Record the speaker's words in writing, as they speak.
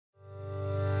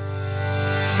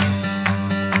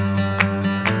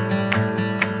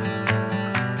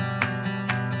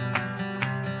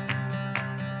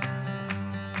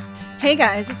Hey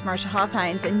guys, it's Marcia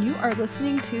Hoffhines, and you are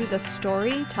listening to the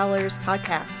Storytellers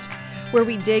Podcast, where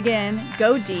we dig in,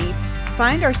 go deep,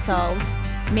 find ourselves,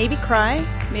 maybe cry,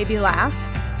 maybe laugh.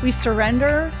 We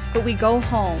surrender, but we go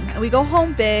home, and we go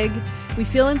home big. We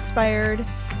feel inspired.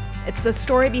 It's the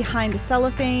story behind the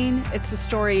cellophane. It's the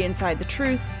story inside the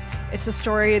truth. It's a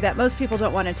story that most people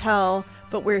don't want to tell,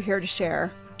 but we're here to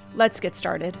share. Let's get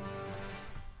started.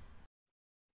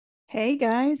 Hey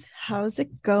guys, how's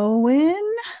it going?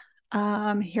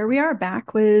 Here we are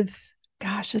back with,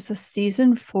 is this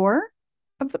season 4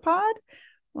 of the pod?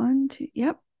 1, 2,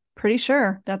 yep, pretty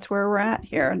sure that's where we're at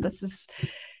here. This is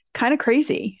kind of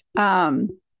crazy. Kind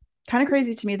of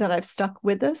crazy to me that I've stuck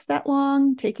with this that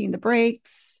long, taking the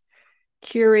breaks,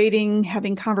 curating,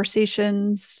 having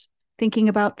conversations, thinking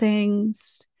about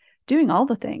things, doing all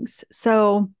the things.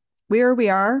 So here we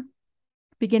are,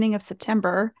 beginning of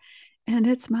September, and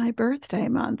it's my birthday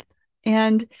month.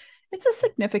 And it's a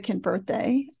significant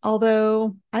birthday,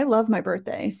 although I love my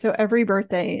birthday. So every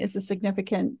birthday is a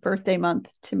significant birthday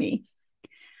month to me.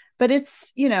 But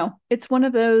it's, it's one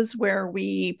of those where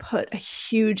we put a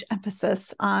huge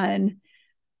emphasis on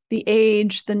the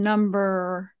age, the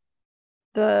number,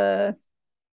 the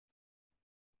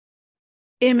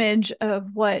image of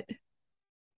what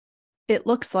it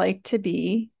looks like to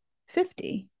be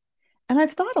 50. And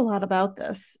I've thought a lot about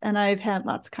this, and I've had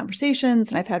lots of conversations,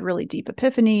 and I've had really deep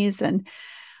epiphanies. And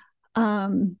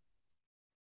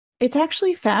it's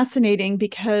actually fascinating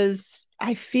because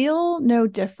I feel no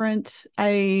different.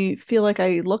 I feel like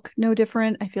I look no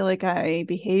different. I feel like I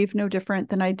behave no different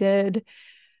than I did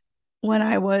when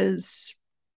I was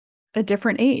a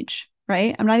different age,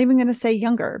 right? I'm not even going to say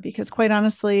younger, because quite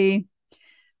honestly,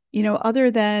 other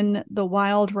than the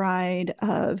wild ride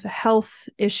of health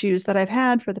issues that I've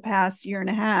had for the past year and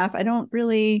a half, I don't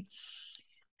really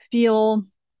feel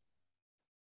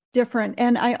different.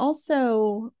 And I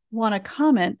also want to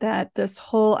comment that this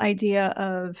whole idea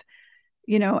of,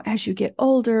 as you get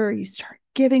older, you start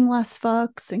giving less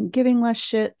fucks and giving less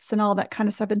shits and all that kind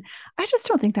of stuff. And I just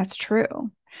don't think that's true.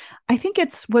 I think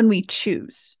it's when we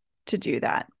choose to do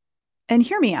that. And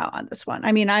hear me out on this one.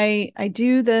 I mean, I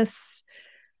do this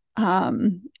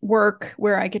work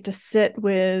where I get to sit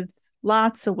with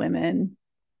lots of women,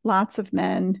 lots of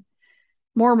men.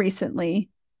 More recently,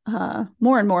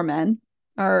 more and more men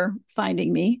are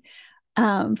finding me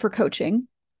for coaching.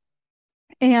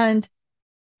 And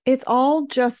it's all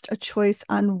just a choice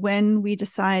on when we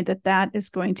decide that that is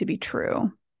going to be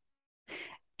true.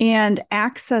 And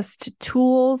access to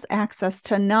tools, access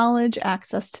to knowledge,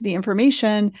 access to the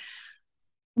information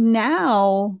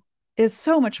now is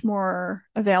so much more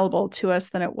available to us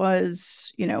than it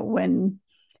was, when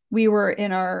we were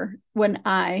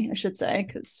I should say,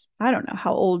 because I don't know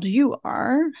how old you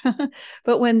are,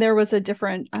 but when there was a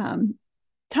different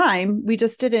time, we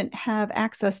just didn't have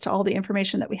access to all the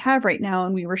information that we have right now.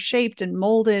 And we were shaped and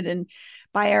molded and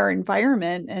by our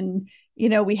environment. And,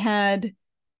 we had,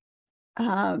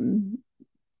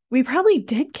 we probably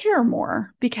did care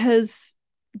more because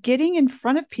getting in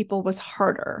front of people was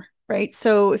harder. Right.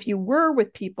 So if you were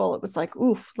with people, it was like,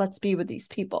 oof, let's be with these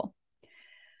people.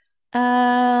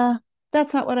 That's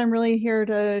not what I'm really here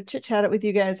to chit chat it with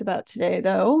you guys about today,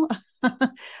 though.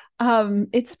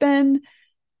 It's been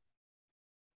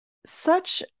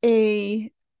such a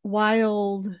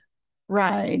wild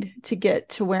ride to get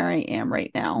to where I am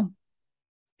right now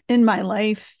in my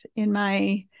life, in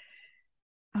my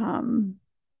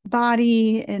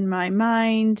body, in my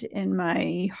mind, in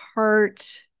my heart.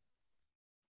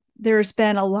 There's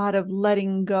been a lot of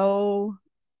letting go,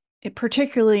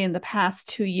 particularly in the past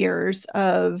 2 years,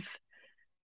 of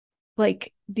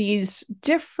like these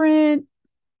different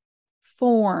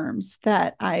forms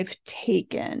that I've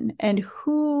taken and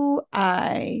who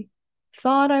I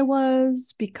thought I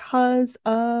was because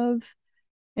of,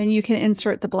 and you can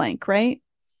insert the blank, right?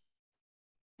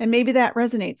 And maybe that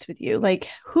resonates with you. Like,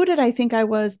 who did I think I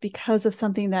was because of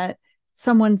something that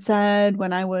someone said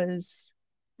when I was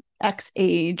X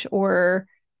age, or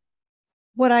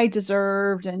what I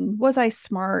deserved, and was I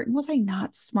smart and was I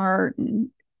not smart, and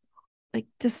like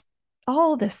just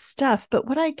all this stuff. But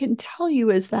what I can tell you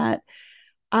is that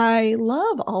I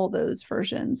love all those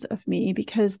versions of me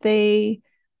because they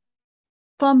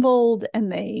fumbled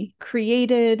and they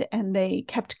created and they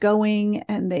kept going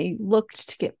and they looked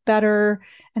to get better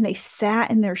and they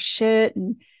sat in their shit.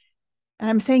 And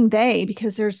I'm saying they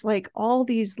because there's like all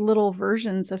these little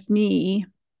versions of me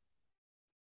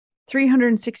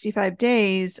 365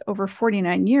 days over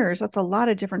 49 years. That's a lot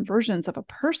of different versions of a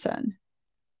person.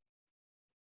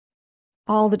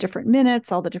 All the different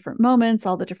minutes, all the different moments,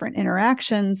 all the different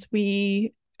interactions.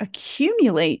 We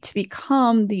accumulate to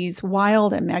become these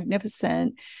wild and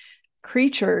magnificent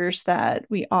creatures that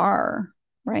we are,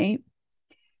 right?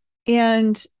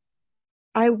 And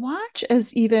I watch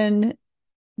as even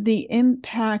the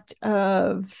impact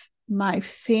of my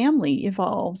family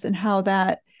evolves and how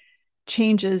that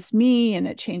changes me and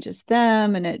it changes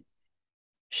them and it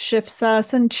shifts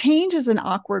us. And change is an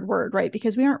awkward word, right?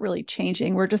 Because we aren't really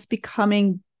changing. We're just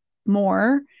becoming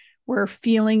more. We're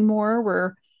feeling more.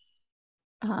 We're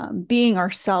being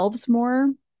ourselves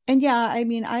more. And yeah, I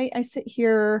mean, I sit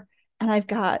here and I've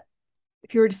got,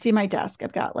 if you were to see my desk,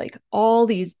 I've got like all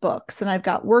these books and I've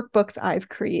got workbooks I've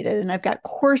created and I've got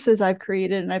courses I've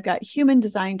created and I've got human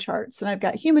design charts and I've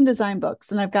got human design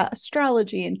books and I've got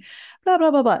astrology and blah, blah,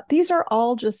 blah, blah. These are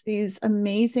all just these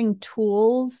amazing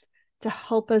tools to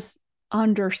help us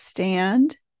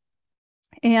understand.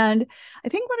 And I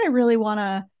think what I really want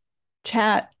to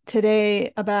chat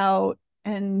today about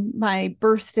and my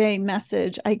birthday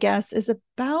message, I guess, is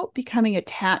about becoming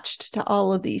attached to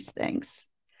all of these things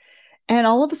and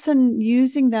all of a sudden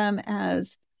using them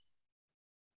as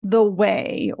the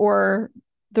way or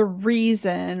the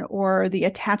reason or the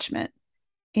attachment.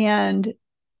 And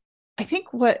I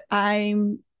think what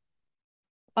I'm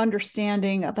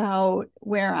understanding about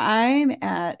where I'm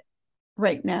at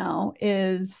right now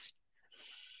is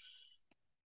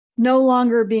no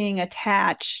longer being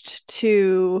attached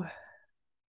to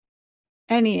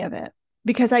any of it,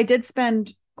 because I did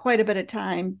spend quite a bit of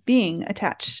time being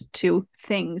attached to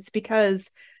things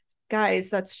because, guys,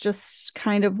 that's just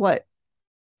kind of what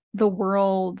the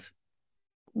world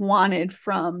wanted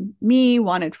from me,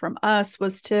 wanted from us,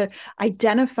 was to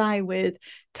identify with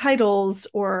titles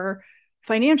or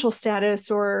financial status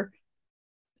or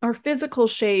our physical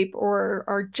shape or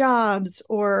our jobs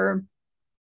or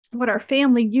what our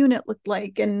family unit looked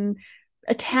like, and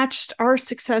attached our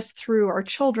success through our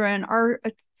children, our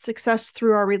success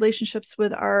through our relationships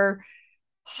with our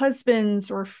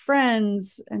husbands or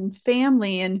friends and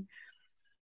family. And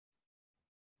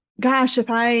gosh, if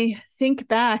I think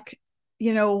back,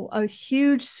 a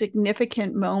huge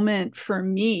significant moment for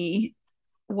me,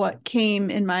 what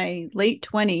came in my late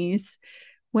 20s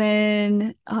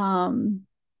when, I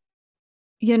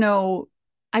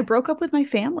broke up with my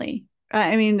family.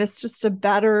 I mean, that's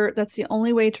the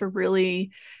only way to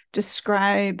really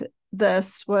describe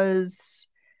this. Was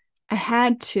I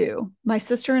had to. My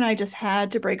sister and I just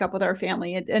had to break up with our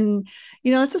family. And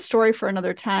it's a story for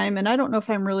another time. And I don't know if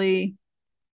I'm really,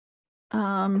 it's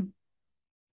not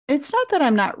that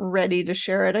I'm not ready to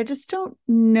share it. I just don't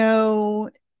know.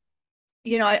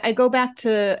 I go back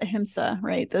to ahimsa,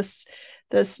 right? This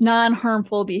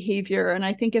non-harmful behavior. And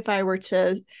I think if I were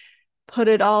to put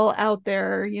it all out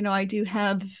there, I do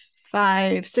have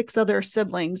 5, 6 other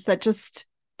siblings. That just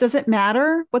doesn't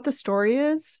matter what the story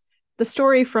is. The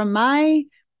story from my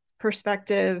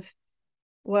perspective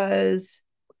was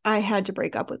I had to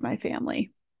break up with my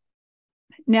family.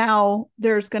 Now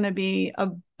there's going to be a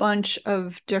bunch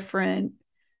of different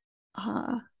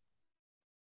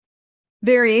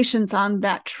variations on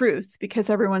that truth, because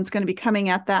everyone's going to be coming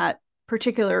at that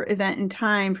particular event in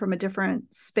time from a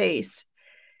different space.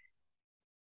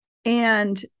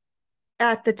 And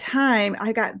at the time,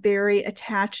 I got very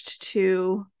attached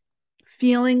to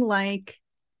feeling like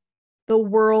the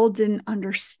world didn't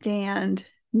understand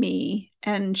me,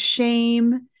 and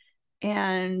shame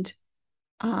and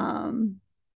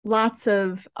lots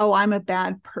of, oh, I'm a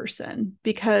bad person,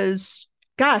 because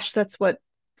gosh, that's what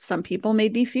some people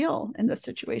made me feel in this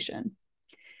situation.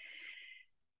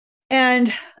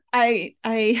 And I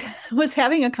was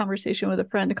having a conversation with a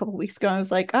friend a couple of weeks ago. And I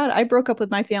was like, God, I broke up with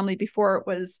my family before it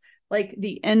was like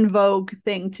the en-vogue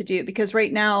thing to do. Because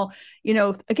right now,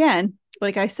 again,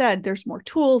 like I said, there's more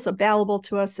tools available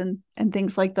to us and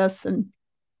things like this. And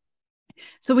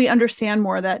so we understand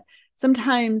more that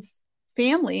sometimes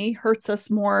family hurts us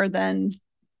more than,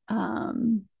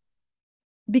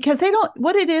 because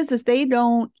what it is they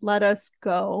don't let us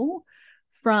go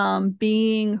from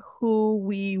being who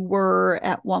we were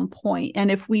at one point.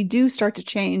 And if we do start to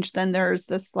change, then there's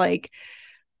this like,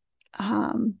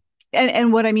 and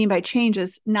what I mean by change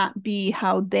is not be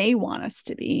how they want us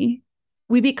to be.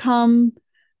 We become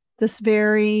this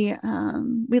very,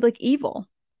 we like evil,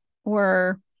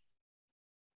 or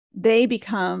they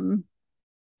become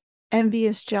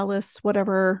envious, jealous,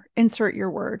 whatever, insert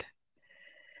your word.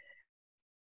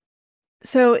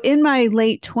 So in my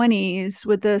late 20s,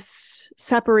 with this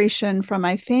separation from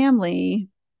my family,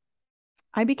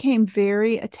 I became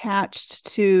very attached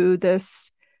to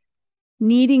this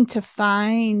needing to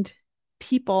find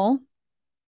people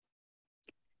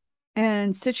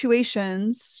and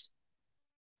situations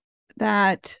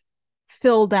that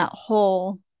filled that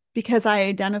hole because I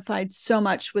identified so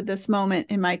much with this moment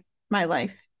in my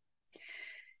life.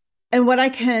 And what I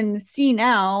can see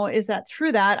now is that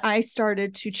through that, I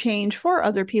started to change for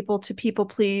other people, to people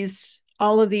please,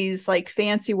 all of these like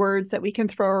fancy words that we can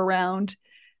throw around,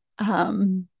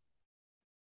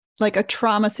 like a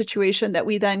trauma situation that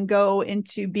we then go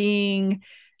into being,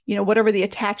 whatever the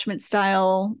attachment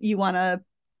style you want to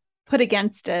put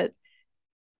against it,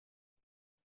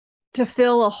 to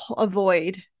fill a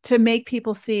void, to make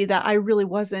people see that I really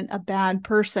wasn't a bad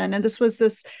person. And this was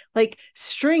this like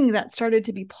string that started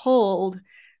to be pulled,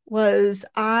 was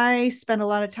I spent a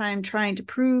lot of time trying to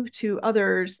prove to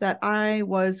others that I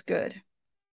was good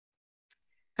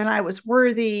and I was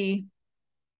worthy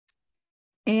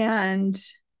and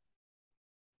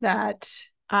that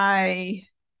I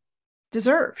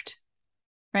deserved,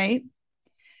 right?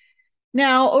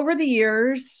 Now, over the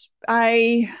years,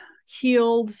 I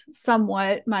healed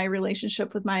somewhat my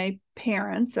relationship with my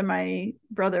parents and my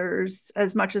brothers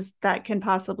as much as that can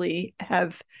possibly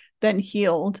have been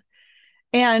healed.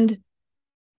 And,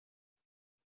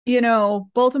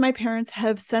 both of my parents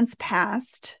have since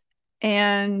passed.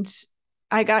 And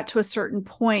I got to a certain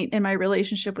point in my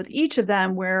relationship with each of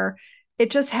them where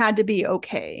it just had to be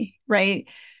okay, right?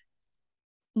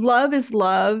 Love is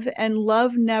love, and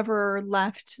love never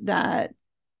left that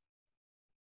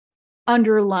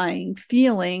underlying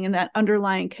feeling and that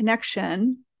underlying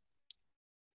connection.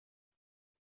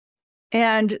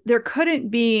 And there couldn't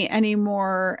be any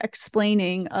more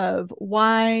explaining of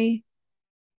why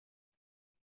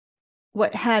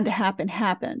what had to happen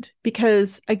happened.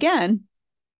 Because again,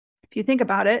 if you think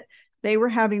about it, they were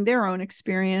having their own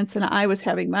experience and I was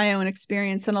having my own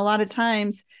experience. And a lot of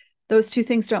times those two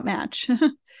things don't match.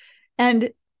 And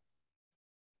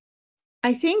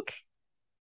I think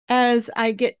as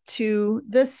I get to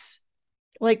this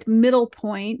like middle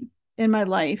point in my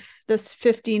life, this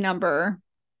 50 number,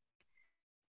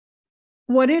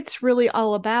 what it's really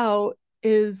all about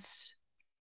is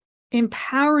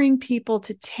empowering people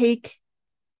to take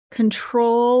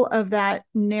control of that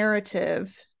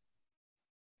narrative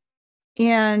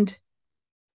and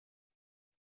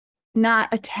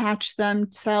not attach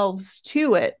themselves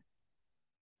to it.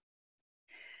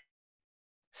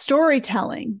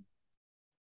 Storytelling,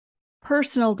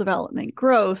 personal development,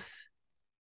 growth,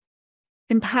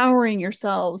 empowering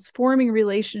yourselves, forming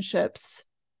relationships,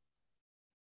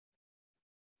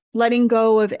 letting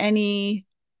go of anybody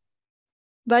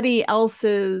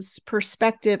else's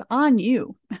perspective on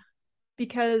you.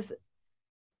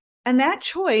 And that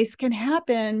choice can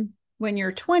happen when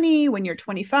you're 20, when you're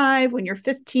 25, when you're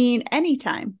 15,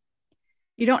 anytime.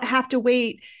 You don't have to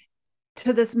wait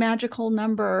to this magical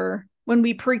number when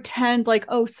we pretend like,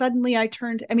 oh, suddenly I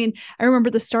remember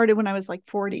this started when I was like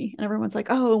 40 and everyone's like,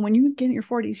 oh, when you get in your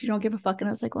 40s, you don't give a fuck. And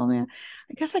I was like, well, man,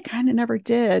 I guess I kind of never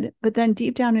did. But then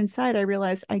deep down inside, I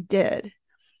realized I did.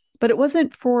 But it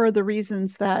wasn't for the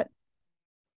reasons that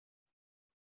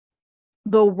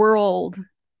the world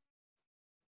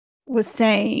was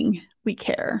saying we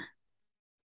care.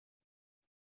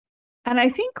 And I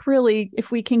think really, if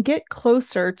we can get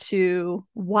closer to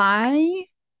why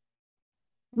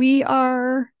we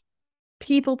are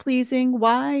people pleasing,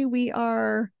 why we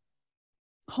are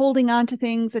holding on to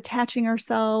things, attaching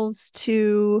ourselves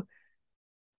to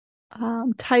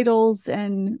titles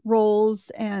and roles,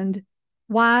 and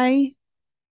why,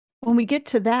 when we get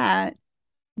to that,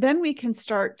 then we can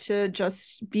start to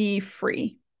just be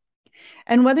free.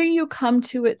 And whether you come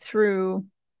to it through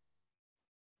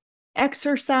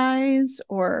exercise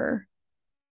or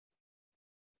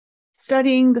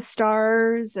studying the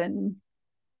stars and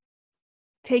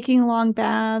taking long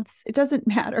baths, it doesn't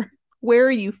matter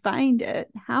where you find it,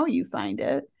 how you find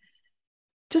it,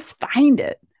 just find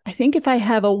it. I think if I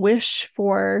have a wish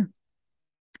for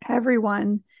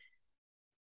everyone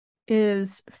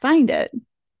is find it.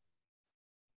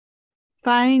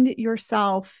 Find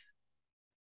yourself,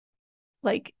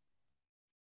 like,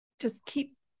 just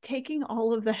keep taking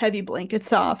all of the heavy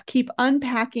blankets off, keep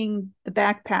unpacking the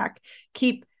backpack,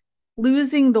 keep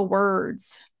losing the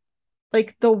words,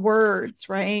 like the words,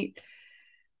 right?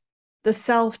 The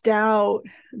self-doubt,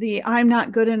 the I'm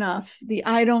not good enough, the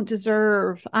I don't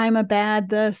deserve, I'm a bad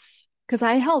this, because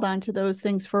I held on to those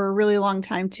things for a really long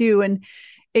time too. And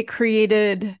it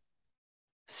created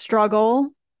struggle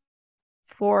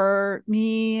for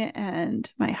me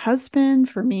and my husband,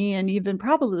 for me and even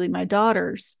probably my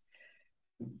daughters.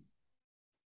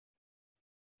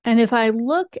 And if I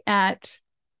look at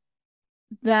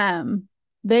them,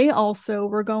 they also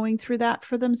were going through that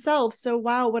for themselves. So,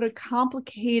 wow, what a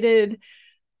complicated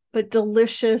but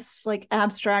delicious, like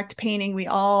abstract painting we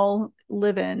all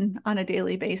live in on a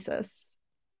daily basis.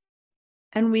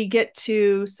 And we get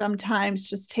to sometimes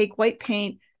just take white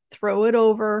paint, throw it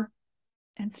over,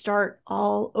 and start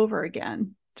all over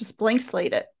again. Just blank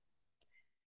slate it.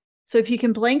 So if you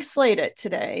can blank slate it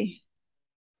today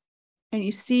and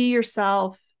you see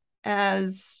yourself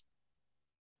as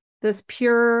this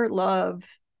pure love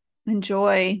and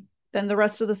joy, then the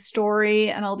rest of the story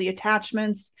and all the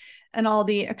attachments and all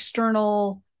the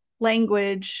external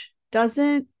language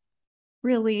doesn't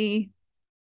really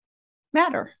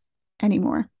matter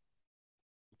anymore.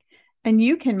 And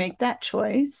you can make that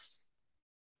choice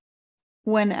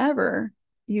whenever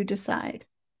you decide.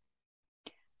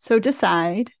 So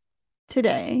decide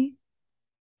today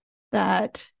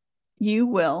that you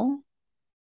will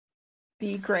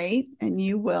be great and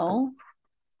you will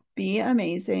be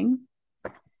amazing.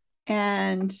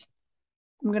 And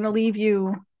I'm going to leave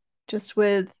you just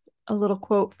with a little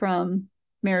quote from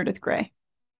Meredith Grey,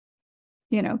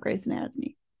 Grey's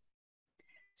Anatomy.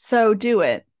 So do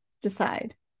it.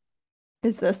 Decide.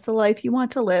 Is this the life you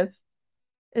want to live?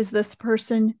 Is this the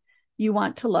person you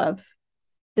want to love?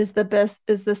 Is this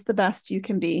the best you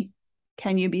can be?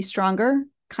 Can you be stronger,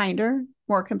 kinder,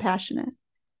 more compassionate?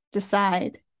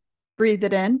 Decide. Breathe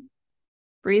it in,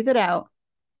 breathe it out,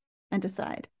 and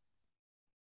decide.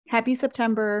 Happy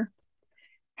September.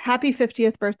 Happy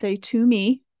 50th birthday to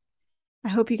me. I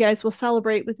hope you guys will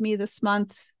celebrate with me this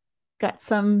month. Got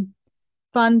some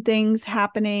fun things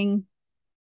happening.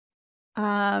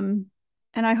 And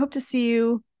I hope to see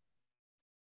you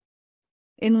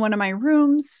in one of my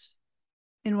rooms,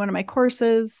 in one of my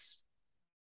courses,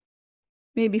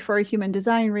 maybe for a human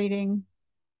design reading,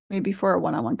 maybe for a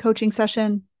one-on-one coaching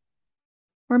session,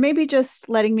 or maybe just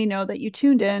letting me know that you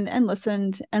tuned in and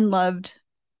listened and loved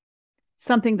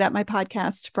something that my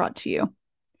podcast brought to you.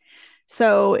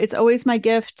 So it's always my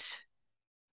gift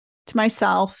to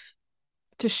myself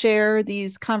to share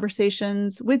these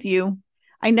conversations with you.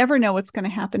 I never know what's going to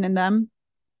happen in them.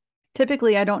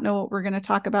 Typically, I don't know what we're going to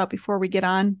talk about before we get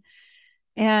on.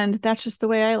 And that's just the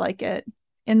way I like it.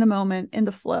 In the moment, in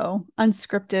the flow,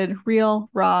 unscripted, real,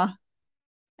 raw,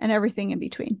 and everything in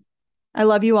between. I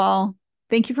love you all.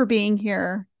 Thank you for being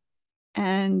here.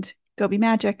 And go be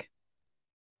magic.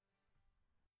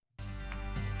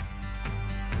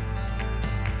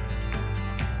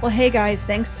 Well, hey guys,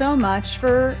 thanks so much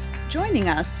for joining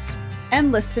us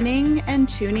and listening and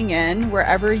tuning in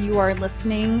wherever you are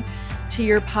listening to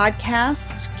your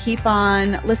podcast. Keep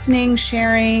on listening,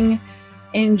 sharing,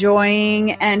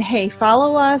 enjoying, and hey,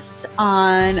 follow us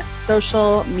on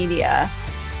social media.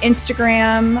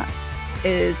 Instagram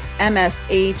is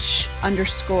MSH_shift.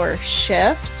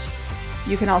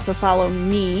 You can also follow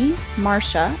me,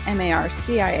 Marcia,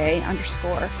 MARCIA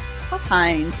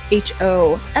 _Hoffhines,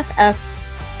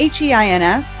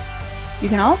 HOFFHEINS. You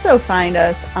can also find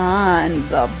us on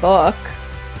the book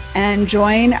and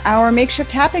join our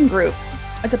makeshift tapping group.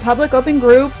 It's a public open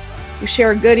group. We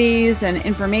share goodies and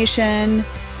information.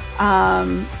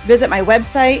 Visit my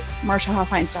website,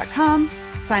 marciahoffhines.com.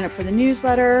 Sign up for the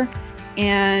newsletter,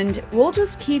 and we'll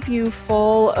just keep you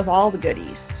full of all the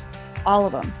goodies, all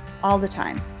of them, all the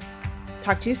time.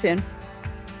 Talk to you soon.